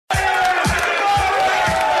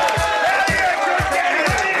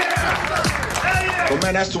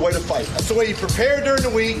man, that's the way to fight. That's the way you prepare during the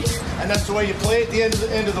week, and that's the way you play at the end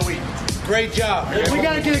of the week. Great job. We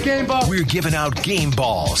got to get a game ball. We're giving out game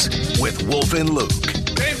balls with Wolf and Luke.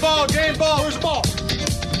 Game ball. Where's the ball?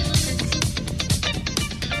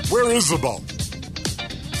 Where is the ball?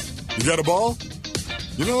 You got a ball?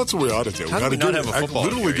 You know, that's what we ought to do. How do we not have a football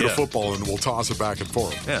literally here? get a football and we'll toss it back and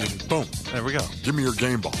forth. Yeah. And boom. There we go. Give me your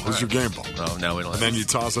game ball. Where's your game ball? Oh, now we don't have And then you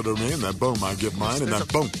toss it to me, and then boom, I give mine, and then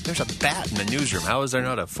boom. There's a bat in the newsroom. How is there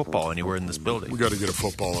not a football anywhere in this building? We got to get a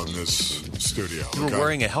football in this studio. You were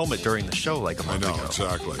wearing a helmet during the show like a month ago. I know,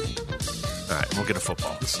 exactly. All right, we'll get a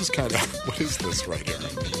football. This is kind of, what is this right here?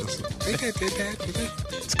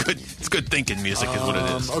 It's good. It's good thinking music is what it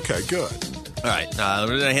is. Okay, good. All right,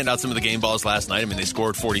 we're going to hand out some of the game balls last night. I mean, they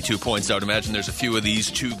scored 42 points. I would imagine there's a few of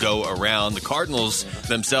these to go around. The Cardinals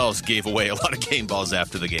themselves gave away a lot of game balls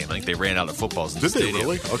after the game. I think they ran out of footballs in the stadium. Did they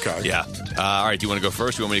really? Okay. Yeah. All right, do you want to go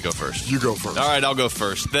first? Or you want me to go first? You go first. All right, I'll go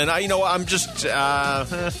first. Then, I'm just,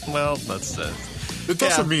 well, let's... It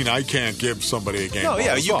doesn't mean I can't give somebody a game ball. No,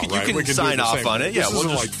 yeah, as you well, can, right? you We can sign off on it. Yeah, this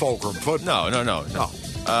isn't like Fulcrum football. No.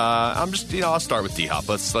 I'm just, I'll start with D-Hop.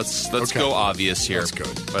 Let's go obvious here. That's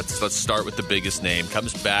good. Let's start with the biggest name.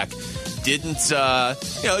 Comes back. Didn't,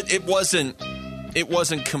 it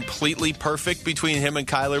wasn't completely perfect between him and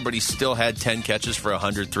Kyler, but he still had 10 catches for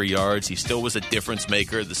 103 yards. He still was a difference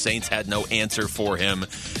maker. The Saints had no answer for him.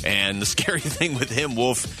 And the scary thing with him,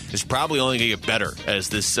 Wolf, is probably only going to get better as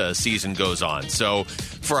this season goes on. So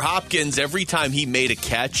for Hopkins, every time he made a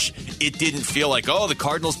catch, it didn't feel like, oh, the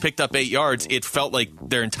Cardinals picked up 8 yards. It felt like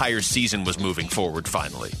their entire season was moving forward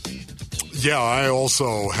finally. Yeah, I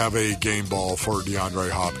also have a game ball for DeAndre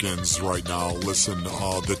Hopkins right now. Listen,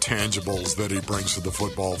 the tangibles that he brings to the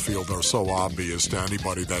football field are so obvious to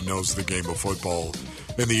anybody that knows the game of football,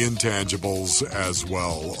 and the intangibles as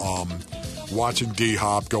well. Watching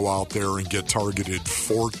D-Hop go out there and get targeted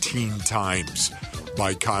 14 times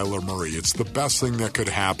by Kyler Murray, it's the best thing that could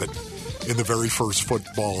happen in the very first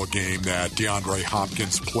football game that DeAndre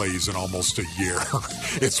Hopkins plays in almost a year.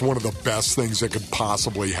 It's one of the best things that could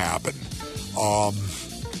possibly happen.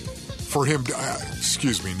 For him,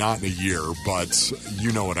 not in a year, but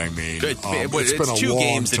you know what I mean. It's been a 2 long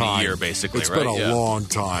games time. In a year, basically. It's been a long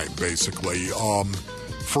time, basically.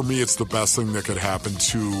 For me, it's the best thing that could happen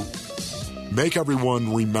to make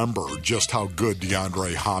everyone remember just how good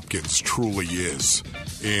DeAndre Hopkins truly is.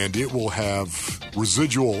 And it will have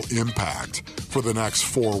residual impact for the next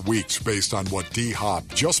 4 weeks based on what D-Hop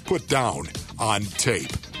just put down on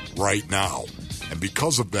tape right now. And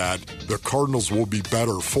because of that, the Cardinals will be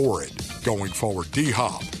better for it going forward.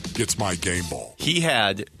 D-Hop gets my game ball. He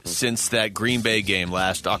had, since that Green Bay game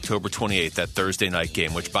last October 28th, that Thursday night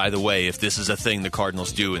game, which, by the way, if this is a thing the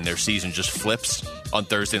Cardinals do and their season just flips on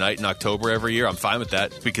Thursday night in October every year, I'm fine with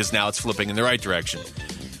that because now it's flipping in the right direction.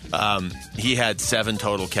 He had 7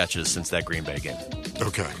 total catches since that Green Bay game.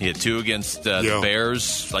 Okay. He had 2 against the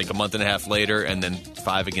Bears like a month and a half later, and then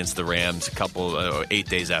 5 against the Rams 8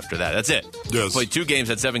 days after that. That's it. Yes. Played 2 games,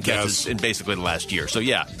 had 7 catches in basically the last year. So,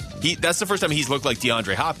 yeah, that's the first time he's looked like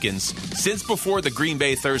DeAndre Hopkins since before the Green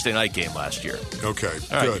Bay Thursday night game last year. Okay,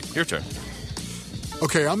 all right, good. Your turn.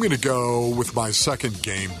 Okay, I'm going to go with my second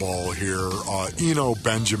game ball here, Eno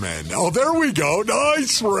Benjamin. Oh, there we go.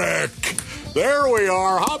 Nice, Rick. There we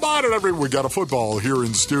are. How about it, everyone? We got a football here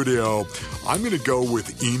in studio. I'm going to go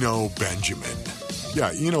with Eno Benjamin.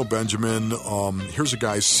 Yeah, Eno Benjamin. Here's a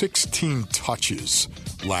guy, 16 touches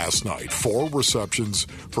last night. 4 receptions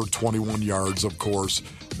for 21 yards, of course.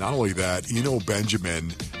 Not only that, Eno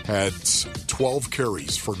Benjamin had 12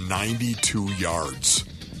 carries for 92 yards.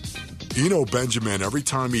 Eno Benjamin, every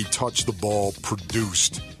time he touched the ball,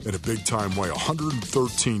 produced in a big-time way.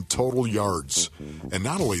 113 total yards. And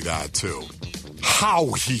not only that, too,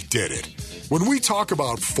 how he did it. When we talk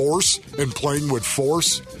about force and playing with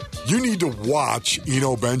force, you need to watch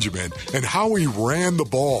Eno Benjamin and how he ran the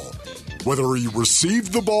ball. Whether he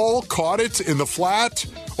received the ball, caught it in the flat,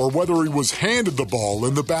 or whether he was handed the ball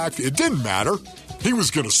in the back, it didn't matter. He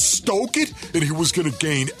was going to stoke it, and he was going to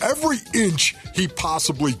gain every inch he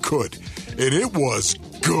possibly could. And it was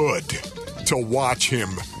good to watch him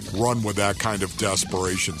run with that kind of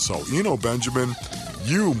desperation. So, Eno Benjamin,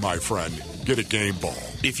 you, my friend, get a game ball.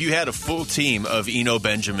 If you had a full team of Eno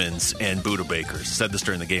Benjamins and Budda Bakers, said this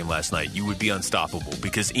during the game last night, you would be unstoppable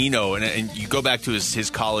because Eno, and you go back to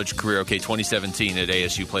his college career, 2017 at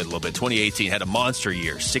ASU played a little bit. 2018 had a monster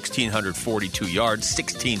year, 1,642 yards,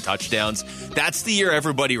 16 touchdowns. That's the year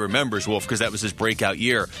everybody remembers, Wolf, because that was his breakout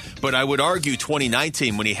year. But I would argue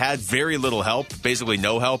 2019, when he had very little help, basically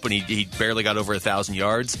no help, and he barely got over 1,000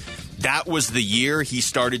 yards, that was the year he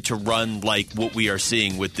started to run like what we are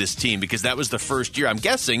seeing with this team, because that was the first year, I'm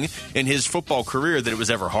guessing, in his football career that it was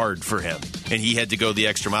ever hard for him. And he had to go the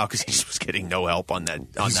extra mile because he was getting no help on that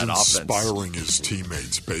He's offense. inspiring his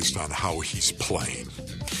teammates based on how he's playing.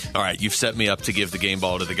 All right, you've set me up to give the game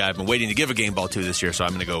ball to the guy I've been waiting to give a game ball to this year, so I'm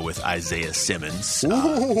going to go with Isaiah Simmons.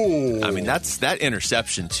 I mean, that's that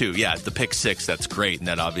interception, too. Yeah, the pick six, that's great, and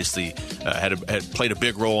that obviously had played a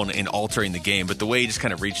big role in altering the game. But the way he just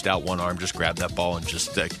kind of reached out one arm, just grabbed that ball, and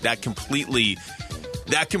just that completely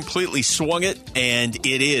swung it, and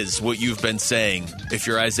it is what you've been saying. If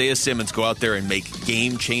you're Isaiah Simmons, go out there and make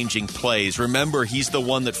game-changing plays. Remember, he's the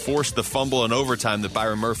one that forced the fumble in overtime that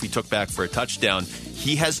Byron Murphy took back for a touchdown.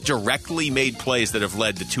 He has directly made plays that have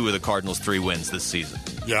led to two of the Cardinals' 3 wins this season.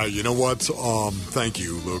 Yeah, you know what? Thank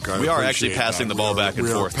you, Luke. We are actually passing the ball back and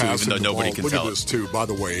forth, too, even though nobody can tell it. Look at this, too. By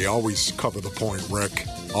the way, always cover the point, Rick.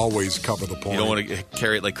 Always cover the point. You don't want to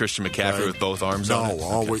carry it like Christian McCaffrey with both arms on it? No,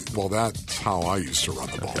 always. Okay. Well, that's how I used to run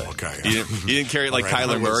the ball, okay? You didn't carry it like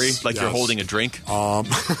Kyler Murray, like you're holding a drink? No,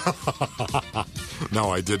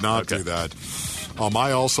 I did not do that.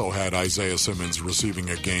 I also had Isaiah Simmons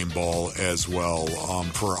receiving a game ball as well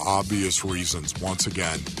for obvious reasons. Once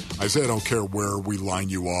again, I say I don't care where we line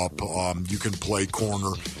you up. You can play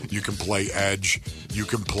corner. You can play edge. You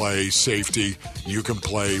can play safety. You can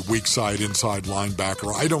play weak side, inside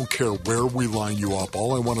linebacker. I don't care where we line you up.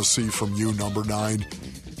 All I want to see from you, number 9,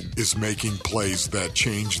 is making plays that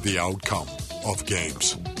change the outcome of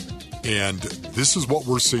games. And this is what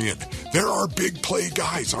we're seeing. There are big play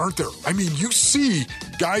guys, aren't there? I mean, you see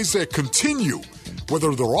guys that continue,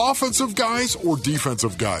 whether they're offensive guys or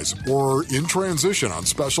defensive guys or in transition on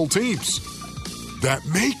special teams, that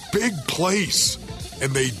make big plays,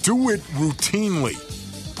 and they do it routinely.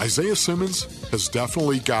 Isaiah Simmons has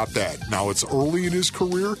definitely got that. Now, it's early in his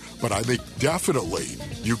career, but I think definitely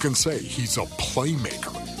you can say he's a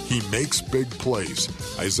playmaker. He makes big plays.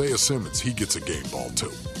 Isaiah Simmons, he gets a game ball,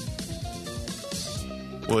 too.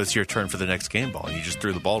 Well, it's your turn for the next game ball. You just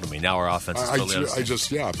threw the ball to me. Now our offense is totally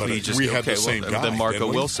we had the same guy. Then Marco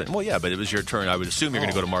Wilson. Well, yeah, but it was your turn. I would assume you're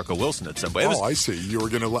going to go to Marco Wilson at some point. I see. You were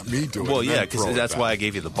going to let me do it. Well, yeah, because that's why I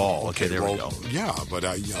gave you the ball. Okay, there we go. Yeah, but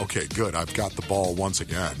okay, good. I've got the ball once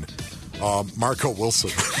again. Marco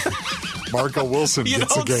Wilson. Marco Wilson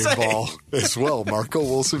gets a game ball as well. Marco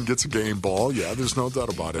Wilson gets a game ball. Yeah, there's no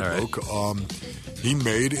doubt about it, Luke. He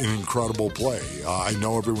made an incredible play. I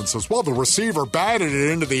know everyone says, well, the receiver batted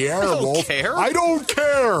it into the air, Wolf. I don't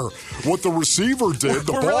care what the receiver did.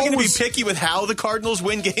 We're really going to be picky with how the Cardinals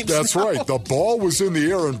win games. That's right. The ball was in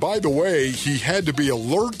the air, and by the way, he had to be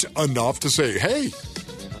alert enough to say, hey,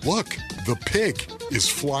 look, the pig is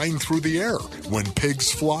flying through the air. When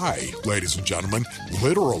pigs fly, ladies and gentlemen,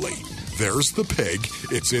 literally, there's the pig.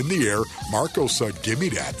 It's in the air. Marco said, give me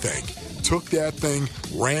that thing. Took that thing,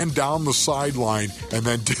 ran down the sideline, and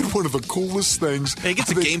then did one of the coolest things. He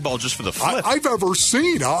gets a game ball just for the flip. I've ever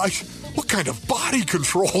seen. What kind of body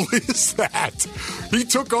control is that? He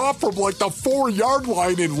took off from like the 4-yard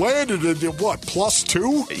line and landed at what,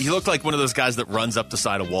 +2? He looked like one of those guys that runs up the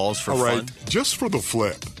side of walls for fun. Just for the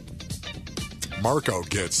flip. Marco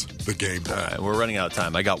gets the game ball. All right, we're running out of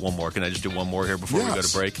time. I got one more. Can I just do one more here before we go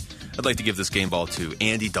to break? I'd like to give this game ball to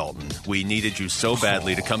Andy Dalton. We needed you so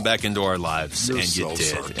badly to come back into our lives, and you did.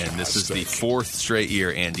 Sarcastic. And this is the 4th straight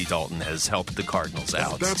year Andy Dalton has helped the Cardinals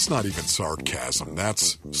out. That's not even sarcasm.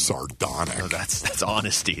 That's sardonic. No, that's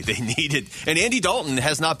honesty. They needed. And Andy Dalton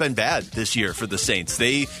has not been bad this year for the Saints.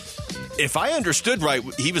 If I understood right,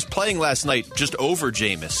 he was playing last night just over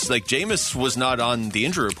Jameis. Like, Jameis was not on the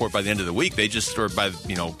injury report by the end of the week. They just, or by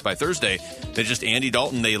Thursday, Andy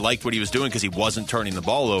Dalton, they liked what he was doing because he wasn't turning the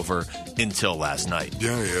ball over until last night.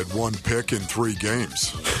 Yeah, he had 1 pick in 3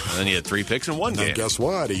 games. And then he had 3 picks in 1 game. And guess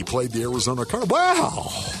what? He played the Arizona Cardinals. Wow!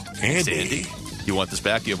 Andy. You want this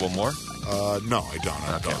back? Do you have one more? No, I don't.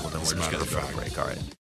 Okay, well then we're just going to go to break. All right.